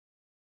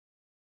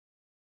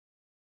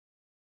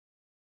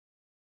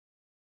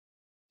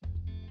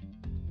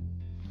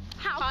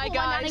Hi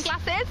guys.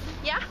 Glasses.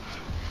 Yeah.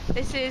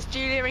 This is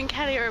Julia and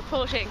Kelly are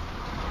reporting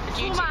for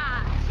duty.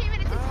 2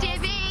 minutes is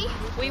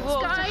DofE. We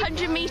walked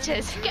 100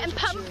 metres, Getting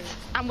pumped.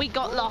 and we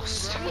got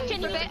lost.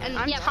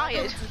 I'm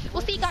tired.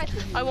 We'll see you guys.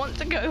 I want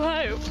to go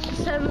home.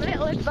 Some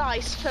little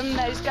advice from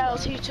those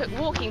girls who took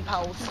walking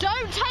poles.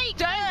 Don't take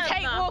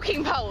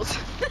walking poles.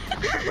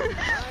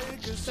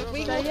 So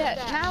yeah,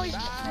 now is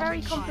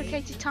very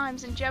complicated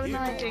times, and Joe and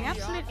I are doing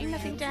absolutely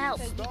nothing to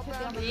help.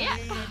 Yeah.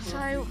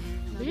 So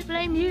we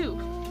blame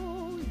you.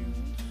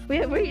 We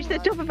have reached the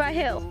top of our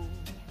hill.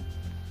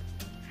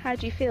 How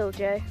do you feel,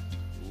 Joe?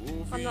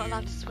 I'm not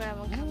allowed to swear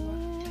on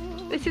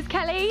camera. This is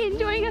Kelly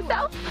enjoying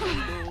herself.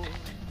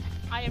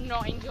 I am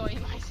not enjoying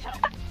myself.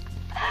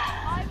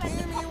 I went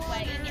the top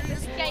way and yet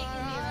there's a gate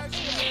in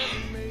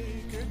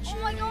the other. Oh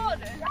my god!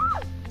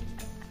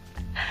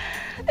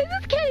 This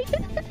is Kelly.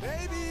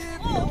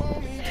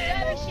 Oh,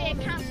 Derbyshire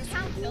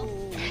Council.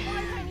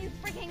 Why don't you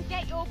freaking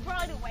get your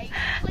bride away?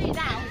 Clear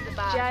down the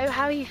bag. Joe,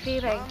 how are you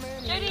feeling?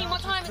 Jodie,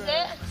 what time is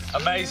it?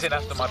 Amazing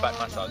after my back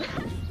massage.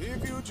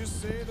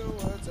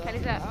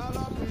 Kelly's up.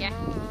 Yeah.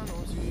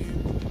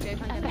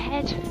 Up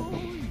ahead.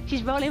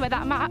 She's rolling with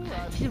that map.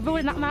 She's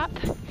rolling that map.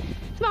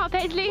 Smart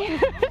Paisley.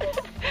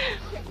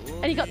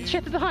 And you got the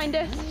tripper behind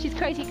us. She's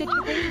crazy good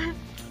tripper. And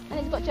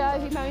then you've got Joe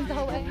who moans the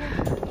whole way.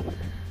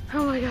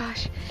 Oh my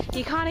gosh.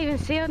 You can't even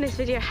see on this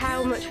video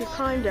how much we've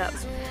climbed up.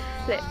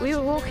 Look, we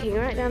were walking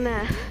right down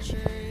there.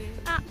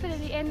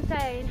 Absolutely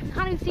insane.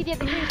 Can't even see the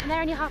other group and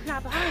they're only half an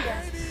hour behind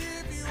us.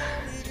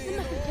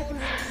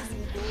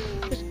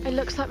 It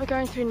looks like we're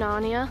going through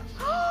Narnia.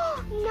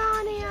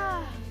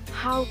 Narnia!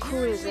 How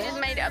cool is it? We just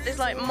made it up this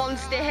like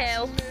monster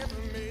hill.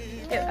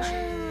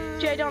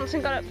 Joe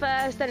Johnson got up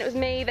first, then it was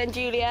me, then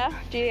Julia.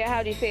 Julia,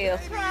 how do you feel?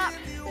 Crap!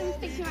 I'm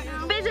fixing right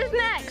now. Biz is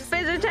next.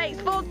 Biz takes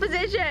 4th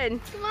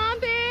position. Come on,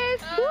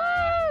 Biz!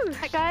 Woo!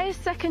 Right guys,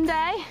 second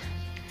day.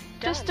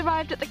 Just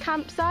arrived at the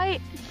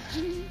campsite.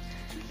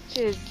 Which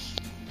is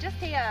Just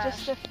here.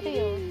 just a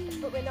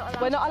field. But we're not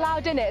allowed. We're not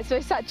allowed in it, so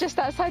we sat just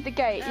outside the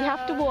gate. You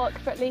have to walk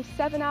for at least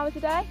 7 hours a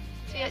day.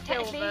 Yeah,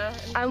 technically.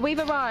 And we've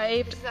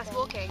arrived This is us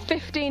walking.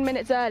 15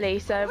 minutes early,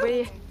 so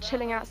we're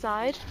chilling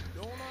outside.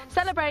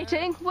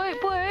 Celebrating, whoop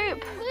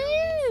whoop.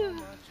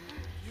 Woo!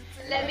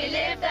 Let me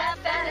live that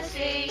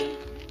fantasy.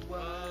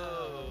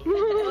 Whoa.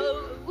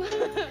 Whoa,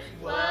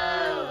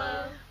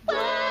 whoa,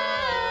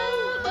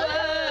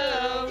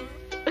 whoa.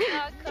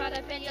 Got caught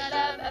up in your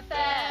love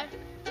affair.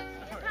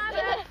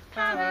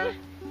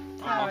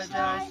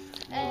 Paradise.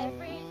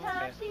 Every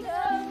time she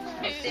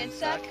goes.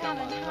 Since I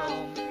coming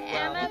home,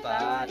 and my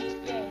body's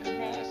been a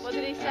mess. What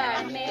did he I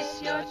say?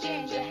 miss your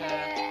ginger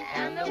hair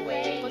and the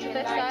way What you did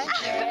they like to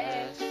say?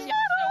 dress.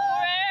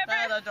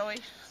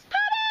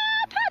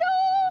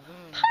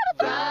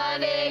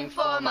 Running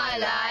for my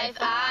life,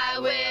 I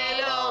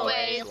will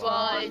always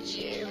want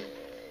you.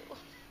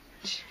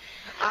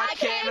 I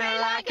came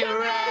in like a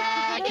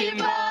wrecking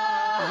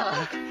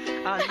ball.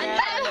 I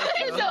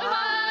never so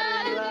hard.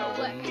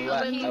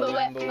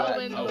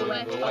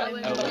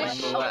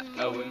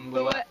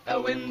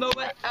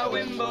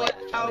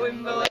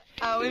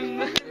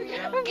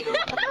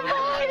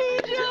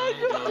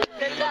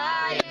 The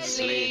lion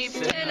sleeps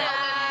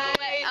tonight.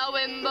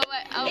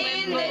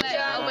 In the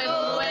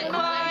jungle, the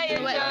quiet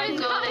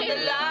jungle, the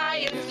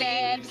lion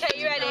sleeps. Okay,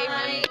 you ready?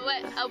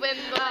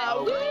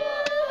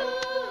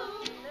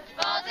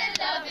 Falls in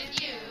love with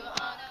you.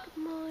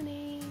 Good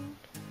morning.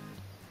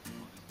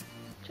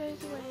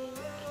 Joe's awake.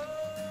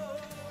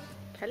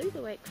 Kelly's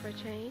awake for a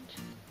change.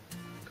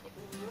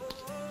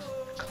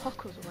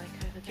 Cockle's awake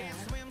over there.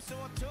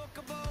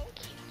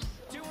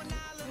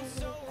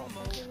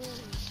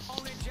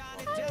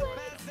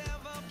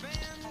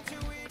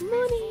 Good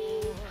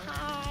morning.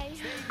 Hi.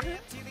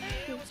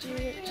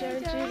 Joe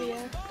and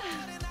Julia.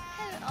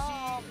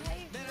 Oh,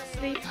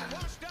 Sleep.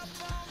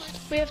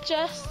 We have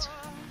just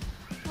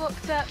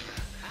walked up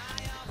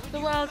the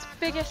world's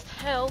biggest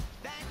hill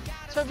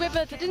to a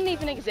river that didn't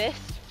even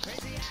exist.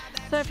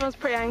 So everyone's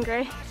pretty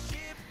angry.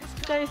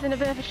 Joe's in a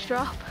bit of a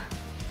strop.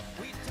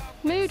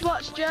 Mood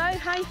watch, Joe.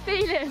 How you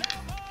feeling?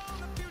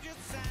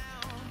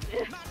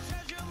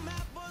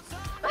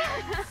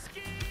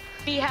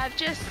 We have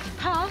just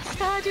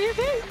passed our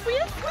DofE. We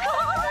have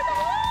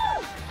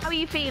gone. How are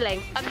you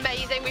feeling?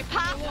 amazing. We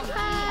passed.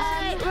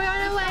 Hey, we're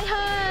on our way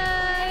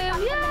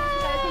home.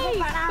 Yay!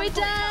 We're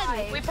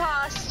done. We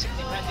passed.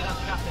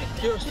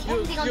 We're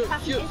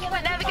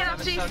never gonna have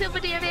to do silver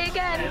DofE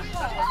again.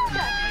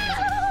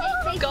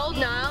 Gold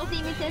now.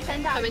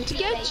 Coming to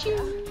get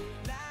you.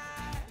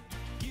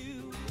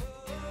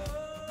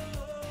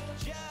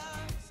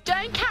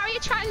 Don't carry a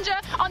treasure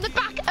on the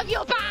back of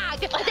your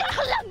bag. It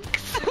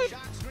clunks.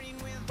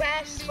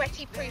 Wear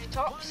sweaty proof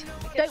tops.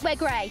 Don't wear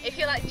grey. If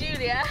you're like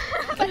Julia,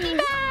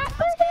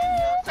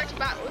 sweaty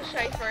back will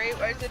show through,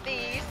 whereas with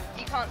these,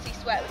 you can't see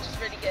sweat, which is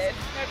really good.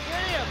 They're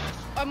brilliant.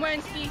 I'm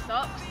wearing ski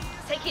socks.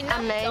 Taking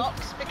enough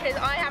socks because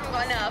I haven't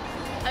got enough.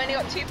 I only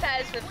got 2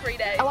 pairs for 3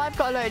 days. Oh, I've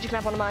got a load. You can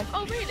have one of mine.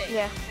 Oh, really?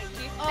 Yeah.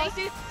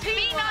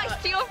 Be nice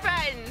to your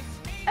friends.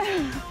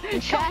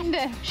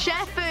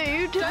 Share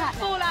food. Don't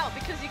fall out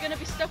because you're going to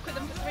be stuck with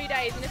them for 3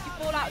 days, and if you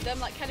fall out with them,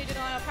 like Kelly did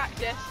on our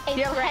practice,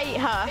 You'll hate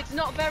her. it's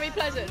not very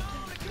pleasant.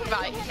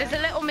 Right, there's a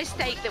little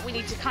mistake that we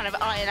need to kind of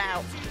iron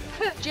out.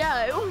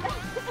 Joe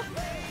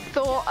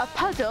thought a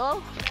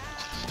puddle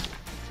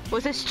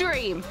was a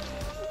stream.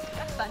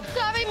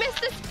 Sorry,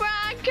 Mr.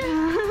 Spragg.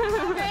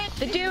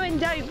 The do and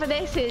don't for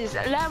this is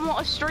learn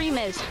what a stream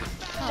is.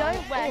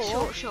 Don't wear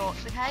short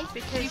shorts, okay?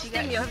 Because you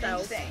sting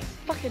yourself.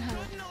 Fucking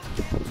hell.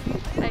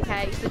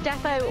 Okay, so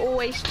defo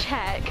always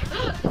check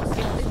if there's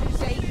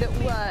a gate that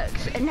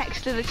works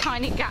next to the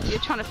tiny gap you're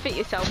trying to fit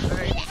yourself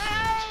through.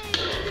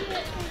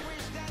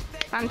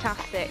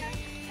 Fantastic.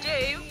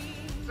 Do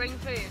bring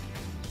food.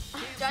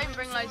 Don't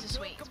bring loads of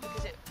sweets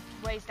because it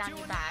weighs down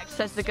your bag.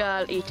 Says the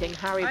girl eating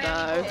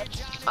Haribo.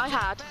 I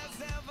had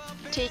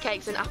tea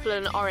cakes, an apple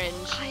and an orange.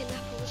 I had an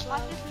apple as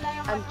well.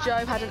 And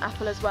Joe had an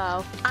apple as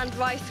well. And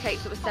rice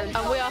cakes that were 70.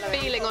 And we are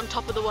feeling on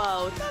top of the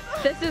world.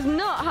 This is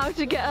not how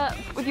to get up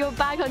with your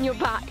bag on your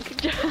back.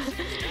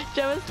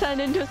 Joe has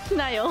turned into a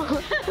snail.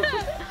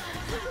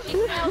 She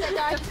nailed it,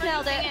 guys. She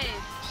nailed it.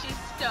 She's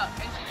stuck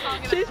and she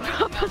can't get She's up.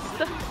 proper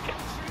stuck.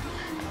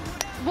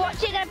 What?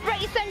 She's gonna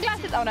break your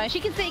sunglasses? Oh no, she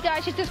can see,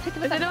 guys. She's just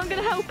picking Is anyone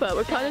going to help her?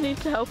 We kind of need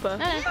to help her.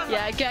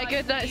 Yeah, get a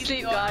good night's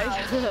sleep, guys.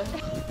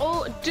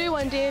 Or do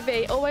on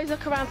DofE, always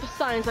look around for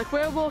signs. Like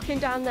we're walking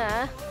down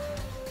there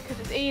because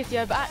it's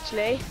easier, but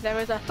actually there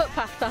is a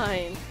footpath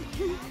sign,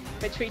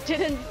 which we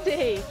didn't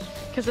see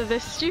because of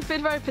this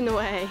stupid rope in the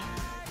way.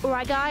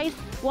 Alright guys,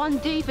 one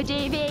do for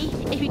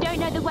DofE. If you don't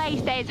know the way,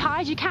 stay as high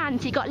as you can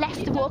so you've got less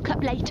to walk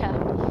up later.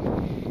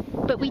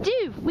 But we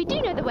do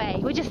know the way.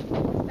 We're just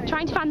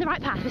trying to find the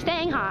right path. We're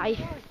staying high.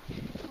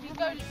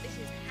 This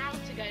is how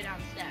to go down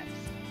steps.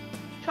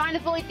 Try and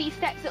avoid these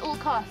steps at all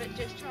costs. But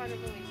just try and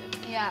avoid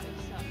them. Yeah.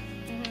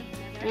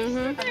 A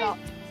lot.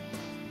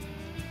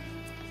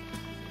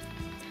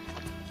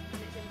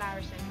 And it's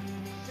embarrassing.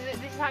 So this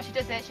is how she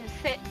does it. She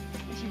sits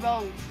and she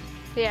rolls.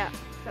 Yeah.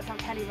 That's how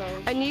Kelly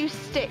rolls. And use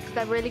sticks,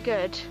 they're really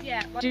good.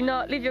 Yeah. Do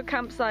not leave your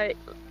campsite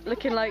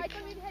looking like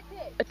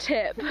a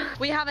tip.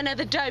 We have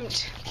another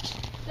don't.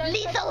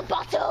 Lethal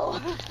bottle!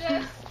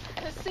 This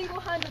has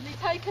single-handedly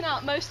taken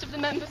out most of the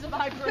members of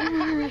our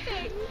group.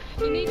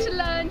 You need to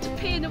learn to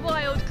pee in the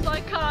wild because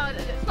I can't.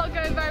 It's not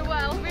going very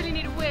well. I really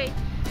need a wee.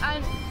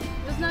 And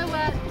there's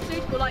nowhere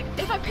suitable. Like,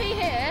 if I pee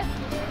here,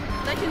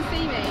 they can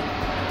see me.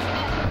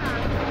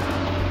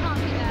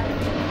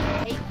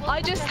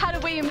 I just had a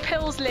wee in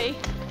Pilsley.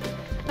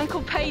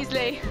 Uncle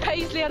Paisley.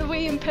 Paisley had a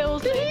wee in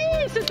Pilsley.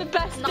 This is the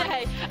best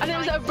day. And it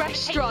was at a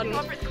restaurant.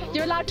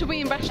 You're allowed to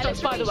wee in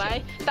restaurants, by the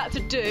way. That's a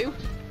do.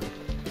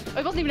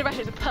 It wasn't even a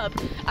restaurant, it was a pub.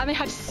 And they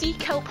had sea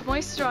kelp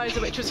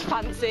moisturiser, which was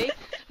fancy.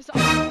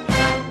 I'm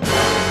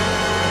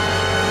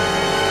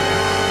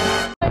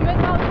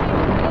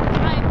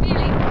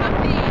feeling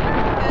happy.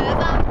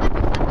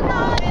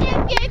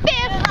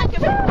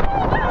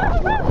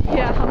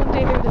 Yeah, I'm on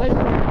DofE with the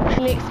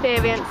local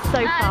experience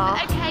so far.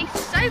 Okay,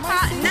 so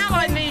far, now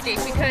I'm moody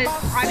because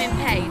I'm in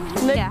pain.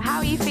 Yeah, how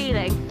are you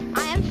feeling?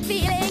 I am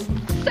feeling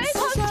so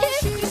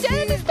positive. You don't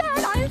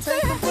understand. I am so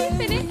happy to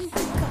finish.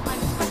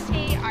 I'm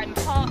sweaty, I'm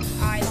hot,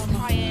 I'm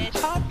tired.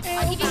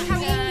 I'll give you a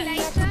happy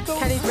later.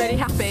 Kelly's really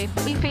happy.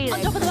 How are you feeling? On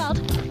top of the world.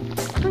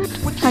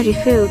 How do you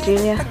feel,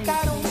 Julia?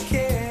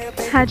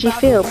 How do you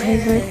feel,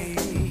 Paisley?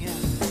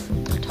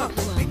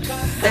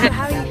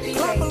 How are you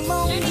feeling?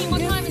 Julie,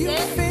 what time is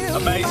it?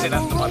 Amazing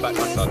after my back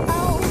massage.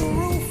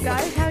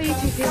 Guys, how are you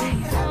two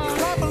feeling?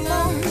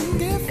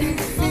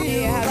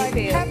 Julia, how are you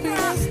feeling?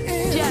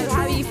 Joe,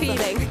 how are you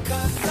feeling?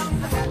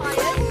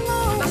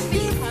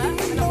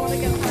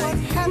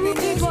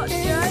 Good watch, Joe.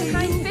 How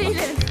are you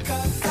feeling?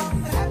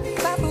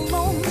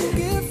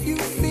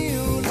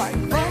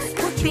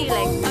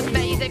 Feeling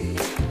amazing.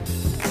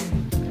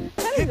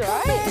 Kelly's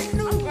alright.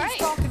 I'm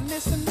great.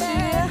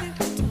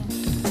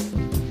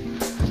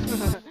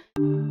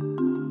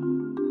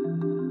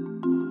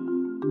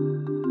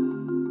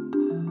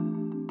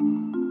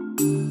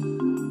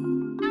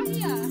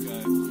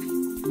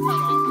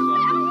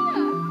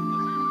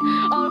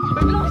 Oh,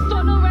 we've lost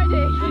one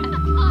already.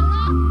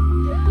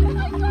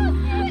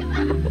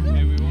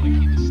 Yeah, we want to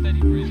keep a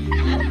steady breathing.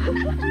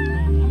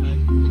 One leg,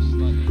 just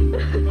slightly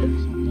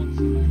focus on one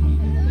side.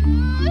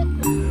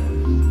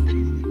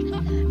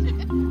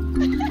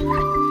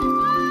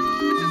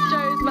 This is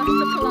Joe's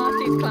master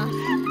Pilates class.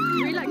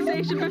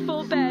 Relaxation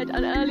before bed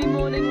and early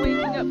morning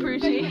waking up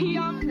routine.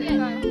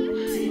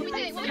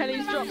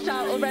 Kelly's dropped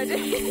out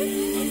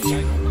already.